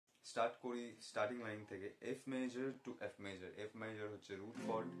Start করি starting line থেকে F major two F major. F major হচ্ছে root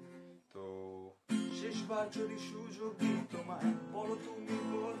cord. তো শেষবার যদি সুযোগ দিই তোমায়, বলো তুমি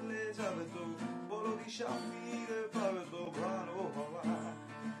বদলে যাবে তো, বলো দিশা ফিরে পাবে তো, ভালো হওয়া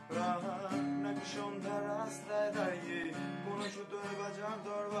নাকি সন্ধ্যা রাস্তায় দাঁড়িয়ে কোনো সুতোয় বাজার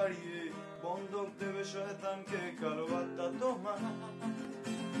দর বাড়িয়ে বন্ধক দেবে শয়তানকে কালো আত্মা তোমার।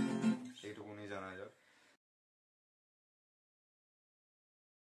 এইটুকুনি জানা যাক।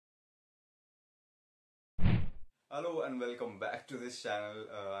 Hello and welcome back to this channel.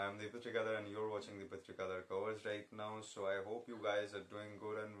 I am Deepak Trikadar and you're watching Deepak Trikadar Covers right now. So I hope you guys are doing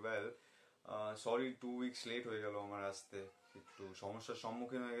good and well. Sorry 2 weeks late হয়ে গেল আমার আসতে, একটু সমস্যার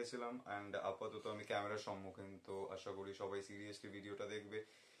সম্মুখীন হয়ে গেছিলাম and আপাতত আমি ক্যামেরার সম্মুখীন। তো আশা করি সবাই সিরিয়াসলি ভিডিওটা দেখবে।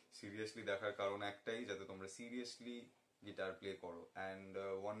 সিরিয়াসলি দেখার কারণ একটাই, যাতে তোমরা সিরিয়াসলি গিটার প্লে করো। অ্যান্ড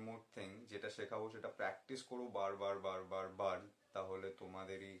ওয়ান মোর থিং, যেটা শেখাবো সেটা প্র্যাকটিস করো বার, তাহলে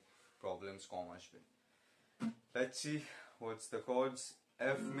তোমাদেরই প্রবলেমস কম আসবে। Let's see what's the chords.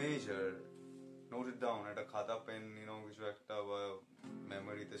 F major. Note it down. একটা খাতা পেন কিছু একটা বা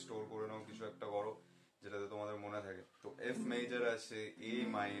মেমোরিতে স্টোর করে নাও, কিছু একটা করো যেটাতে তোমাদের মনে থাকে। তো এফ মেজর আছে, এ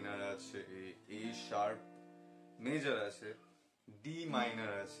মাইনার আছে, এ শার্প মেজর আছে, ডি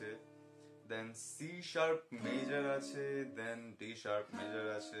মাইনার আছে, দেন সি শার্প মেজর আছে, দেন ডি শার্প মেজর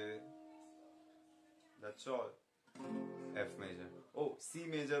আছে। That's all. F major. O C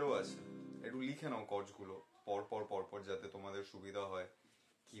মেজরও আছে। একটু লিখে নাও কর্ডস গুলো পরপর যাতে তোমাদের সুবিধা হয়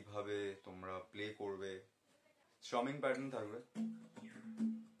কিভাবে তোমরা প্লে করবে। স্ট্রামিং প্যাটার্ন থাকবে,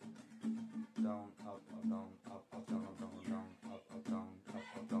 down up up down up up down up down down up up down up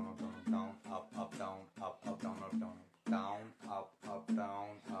up down up down down up up down up up down up down down up up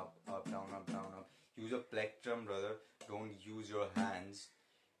down up up down up down up. Use a plectrum brother, don't use your hands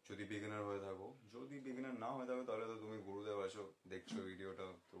যদি beginner হয়ে থাকো। যদি beginner না হয়ে থাকো তাহলে তো তুমি গুরুদেব আছো, দেখছো ভিডিওটা,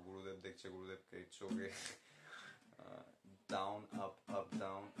 তো গুরুদেব দেখছে, গুরুদেবকে it's okay. down up up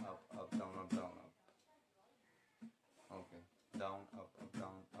down up up down up down up, okay, down up up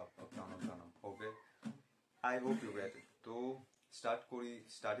down up up down up down up, okay, I hope you get it. তো স্টার্ট করি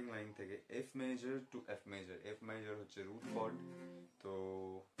স্টার্টিং লাইন থেকে F major two F major. F major হচ্ছে root cord. তো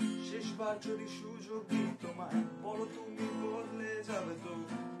শেষবার যদি সুযোগ দিই তোমায়, বলো তুমি বদলে যাবে তো,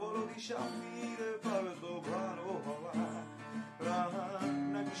 বলো দিশা ফিরে পাবে তো, ভালো হওয়া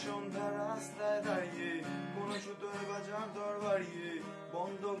নাকি সন্ধ্যা রাস্তায় দাঁড়িয়ে কোনো সুতোয় বাজার দর বাড়িয়ে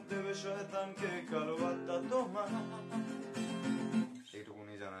বন্ধক দেবে শয়তানকে কালো আত্মা তোমার।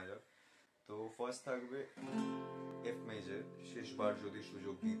 এইটুকুনি জানা যাক। তো ফার্স্ট থাকবে এফ মেজর, শেষবার যদি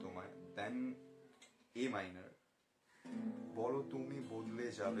সুযোগ দিই তোমায়, দেন এ মাইনার, বলো তুমি বদলে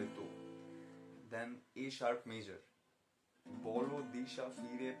যাবে তো, দেন এ শার্প মেজর, বলো দিশা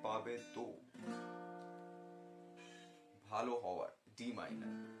ফিরে পাবে তো, ভালো হওয়ার D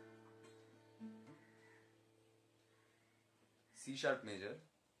minor, C sharp major,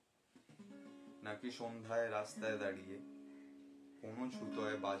 নাকি সন্ধ্যায় রাস্তায় দাঁড়িয়ে কোনো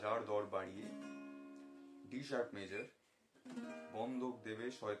ছুতোয় বাজার দর বাড়িয়ে, ডি শার্প মেজর, বন্ধক দেবে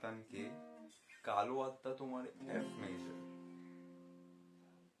শয়তানকে কালো আত্মা তোমার, F major.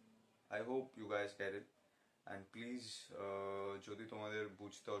 I hope you guys get it and please যদি তোমাদের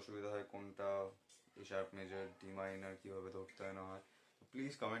বুঝতে অসুবিধা হয় কোনটা এ শার্প মেজর, ডি মাইনার কিভাবে ধরতে হয় না হয়, তো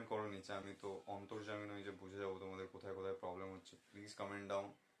প্লিজ কমেন্ট করো নিচে। আমি তো অন্তর্যামী নই যে বুঝে যাবো তোমাদের কোথায় কোথায় প্রবলেম হচ্ছে। প্লিজ কমেন্ট ডাউন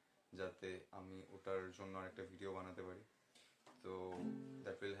যাতে আমি ওটার জন্য একটা ভিডিও বানাতে পারি। তো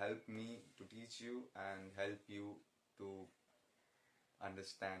that will help me to teach you and help you to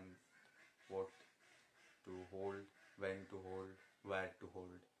understand what to hold, when to hold, where to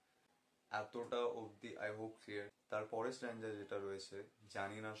hold. এতটা অবধি আই হোপ ক্লিয়ার। তারপরে স্ট্যান্ডা যেটা রয়েছে,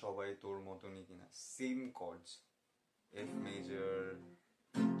 জানি না সবাই তোর মতনই কিনা, সেম কর্ডস, এফ মেজর,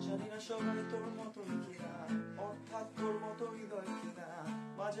 জানি না সবাই তোর মতনই কিনা, অর্থাৎ তোর মতো হৃদয় কিনা,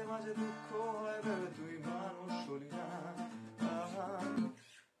 মাঝে মাঝে দুঃখ হয় ভেবে তুই মানুষ হলি না।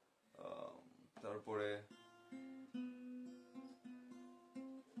 তারপরে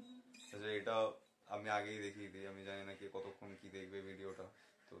এটা আমি আগেই দেখিয়ে দিই, আমি জানি না কে কতক্ষণ কি দেখবে ভিডিওটা,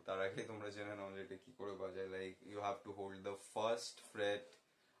 তো তার আগে তোমরা জেনে নাও যে এটা কি করে বাজায়। Like you have to hold the first freight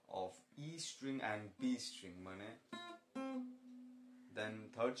of E string and B string, মানে দেন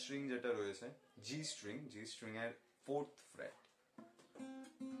থার্ড স্ট্রিং যেটা রয়েছে জি স্ট্রিং এর ফোর্থ ফ্রেট,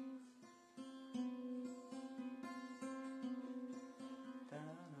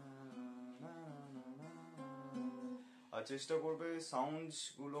 আর চেষ্টা করবে সাউন্ডস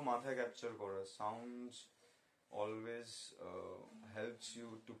গুলো মাথায় ক্যাপচার করার। Sounds always helps you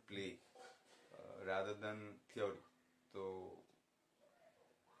to play rather than theory. তো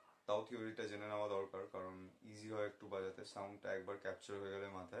তাও থিওরিটা জেনে নেওয়া দরকার, কারণ ইজি হয় একটু বাজাতে, সাউন্ডটা একবার ক্যাপচার হয়ে গেলে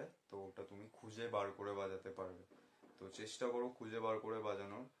মাথায়, তো ওটা তুমি খুঁজে বার করে বাজাতে পারবে। তো চেষ্টা করো খুঁজে বার করে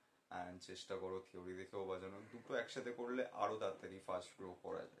বাজানোর, অ্যান্ড চেষ্টা করো থিওরি দেখেও বাজানোর। দুটো একসাথে করলে আরো তাড়াতাড়ি ফাস্ট গ্রো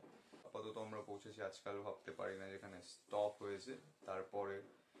করা যায়। আপাতত আমরা পৌঁছেছি, আজকাল ভাবতে পারি না যেখানে স্টপ হয়েছে। তারপরে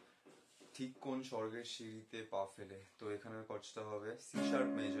ঠিক কোন স্বর্গের সিঁড়িতে পা ফেলে, তো এখানের কর্ডসটা হবে C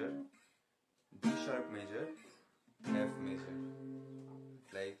sharp major, D sharp major, F major.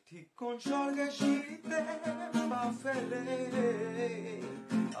 Like ঠিক কোন স্বর্গের সিঁড়িতে পা ফেলে,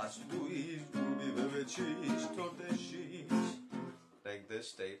 আজ তুই ডুবি ভেবেছিস ঠোঁটে শীষ, লাইক দিস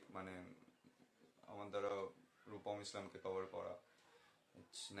টাইপ। মানে আমার দ্বারা রূপম ইসলামকে কভার করা,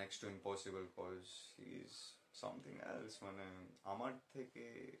 it's next to impossible, cause he is something else. মানে আমার থেকে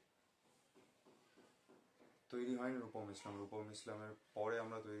তৈরি হয়নি রূপম ইসলাম, রূপম ইসলামের পরে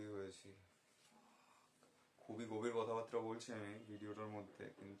আমরা তৈরি হয়েছি। খুবই গভীর কথাবার্তা বলছি আমি ভিডিওটার মধ্যে,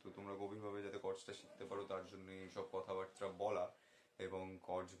 কিন্তু তোমরা গভীরভাবে যাতে কর্ডসটা শিখতে পারো তার জন্য এইসব কথাবার্তা বলা এবং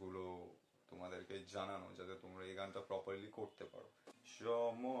কর্ডসগুলো তোমাদেরকে জানানো, যাতে তোমরা এই গানটা প্রপারলি করতে পারো।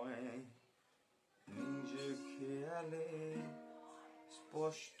 সময় নিজে খেয়ালে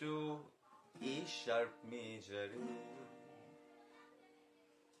স্পষ্ট এ শার্প মেজারে,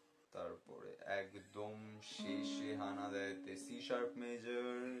 তারপরে একদম শেষে হানা দেয় C sharp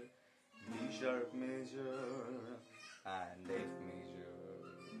major, D sharp major and F major.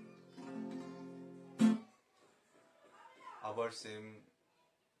 আবার সেম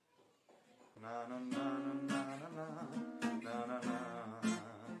না না না না না না না না না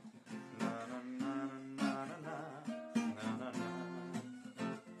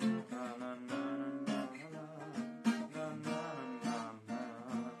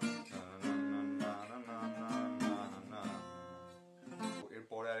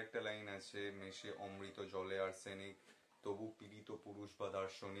আরেকটা লাইন আছে, মেশে অমৃত জলে আর্সেনিক, তবু পীড়িত পুরুষ বা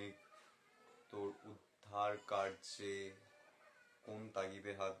দার্শনিক, তোর উদ্ধার কার্যে কোন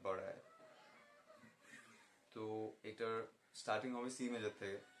তাগিদে হাত বাড়ায়। তো এটার স্টার্টিং হবে সি মেজর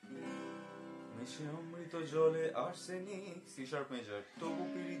থেকে, মেশে অমৃত জলে আর্সেনিক, সি শার্প মেজর, তবু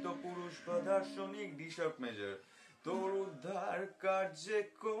পীড়িত পুরুষ বা দার্শনিক, ডি শার্প মেজর, তোর উদ্ধার কার্যে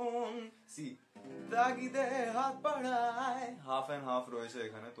কোন সি তাগিদে হাত বাড়ায়। হাফ অ্যান্ড হাফ রয়েছে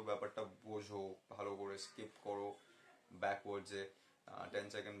এখানে, তো ব্যাপারটা বোঝো ভালো করে, স্কিপ করো ব্যাকওয়ার্ডসে 10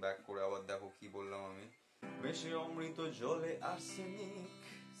 সেকেন্ড ব্যাক করে আবার দেখো কি বললাম আমি। মেশে অমৃত জলে আর্সেনিক,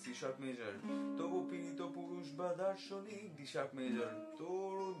 সি শার্প মেজর, তবু পীড়িত পুরুষ বা দার্শনিক, ডি শার্প মেজর,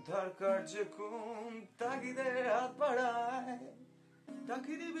 তোর উদ্ধার কার্যে কোন তাগিদে হাত বাড়ায়।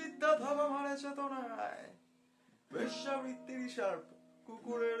 ডাকিনি বিদ্যা ধাবা মারে চেতনায়, বেশ্যাবৃত্তির শার্প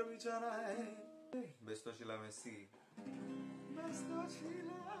কুকুরের বিছানায়। ব্যস্ত ছিলাম সি, ব্যস্ত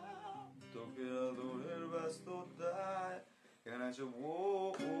ছিলাম তোকে আদরের ব্যস্ততায়। এখানে আছে ও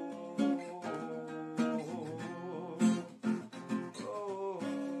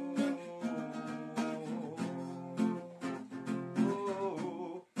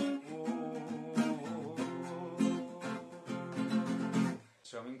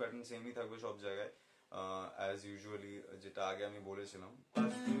স্ট্রামিং প্যাটার্ন সেমই থাকবে সব জায়গায় অ্যাজ ইউজুয়ালি, যেটা আগে আমি বলেছিলাম।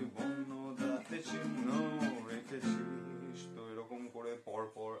 চিহ্ন রেখেছিস, তো এরকম করে পর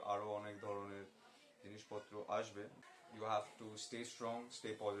পর আরো অনেক ধরনের জিনিসপত্র আসবে। You have to stay strong, stay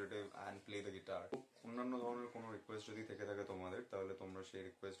positive and play the guitar. অন্যান্য ধরনের কোনো রিকোয়েস্ট যদি থেকে থাকে তোমাদের, তাহলে তোমরা সেই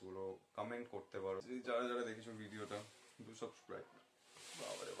রিকোয়েস্ট গুলো কমেন্ট করতে পারো। যারা যারা দেখেছো ভিডিওটা, ডু সাবস্ক্রাইব।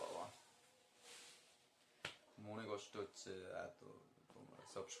 বাবারে বাবা, মনে কষ্ট হচ্ছে এত তোমরা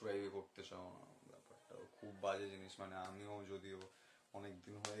সাবস্ক্রাইব করতে চাও না, ব্যাপারটা খুব বাজে জিনিস। মানে আমিও যদিও অনেক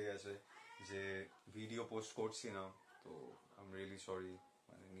দিন হয়ে গেছে যে ভিডিও পোস্ট করছি না, তো আই এম রিয়েলি সরি।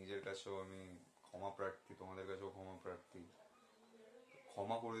 মানে নিজের কাছেও আমি ক্ষমা প্রার্থী, তোমাদের কাছেও ক্ষমা প্রার্থী।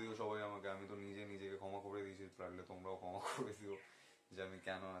 ক্ষমা করে দিও সবাই আমাকে, আমি তো নিজে নিজেকে ক্ষমা করে দিয়েছি, পারলে তোমরাও ক্ষমা করে দিও যে আমি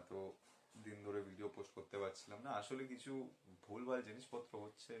কেন এত দিন ধরে ভিডিও পোস্ট করতে পারছিলাম না। আসলে কিছু ভুলভাল জিনিসপত্র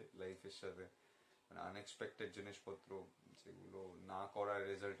হচ্ছে লাইফের সাথে, মানে আনএক্সপেক্টেড জিনিসপত্র, যেগুলো না করার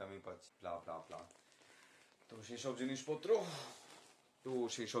রেজাল্ট আমি পাচ্ছি, ব্লা ব্লা ব্লা। তো সেইসব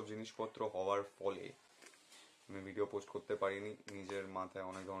জিনিসপত্র হওয়ার ফলে আমি ভিডিও পোস্ট করতে পারিনি। নিজের মাথায়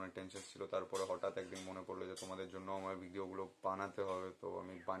অনেক ধরনের টেনশন ছিল, তারপরে হঠাৎ একদিন মনে পড়লো যে তোমাদের জন্য আমার ভিডিওগুলো বানাতে হবে, তো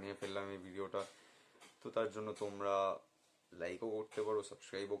আমি বানিয়ে ফেললাম এই ভিডিওটা। তো তার জন্য তোমরা লাইকও করতে পারো,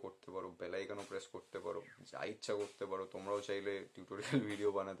 সাবস্ক্রাইবও করতে পারো, বেল আইকনও প্রেস করতে পারো, যা ইচ্ছা করতে পারো। তোমরাও চাইলে টিউটোরিয়াল ভিডিও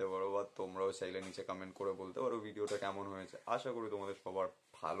বানাতে পারো, বা তোমরাও চাইলে নিচে কমেন্ট করে বলতে পারো ভিডিওটা কেমন হয়েছে। আশা করি তোমাদের সবার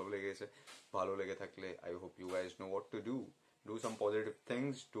ভালো লেগেছে। ভালো লেগে থাকলে I hope you guys know what to do some positive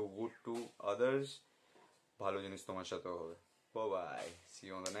things, do good to others. ভালো জিনিস তোমার সাথেও হবে। Bye bye, C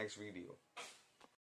you on the next video.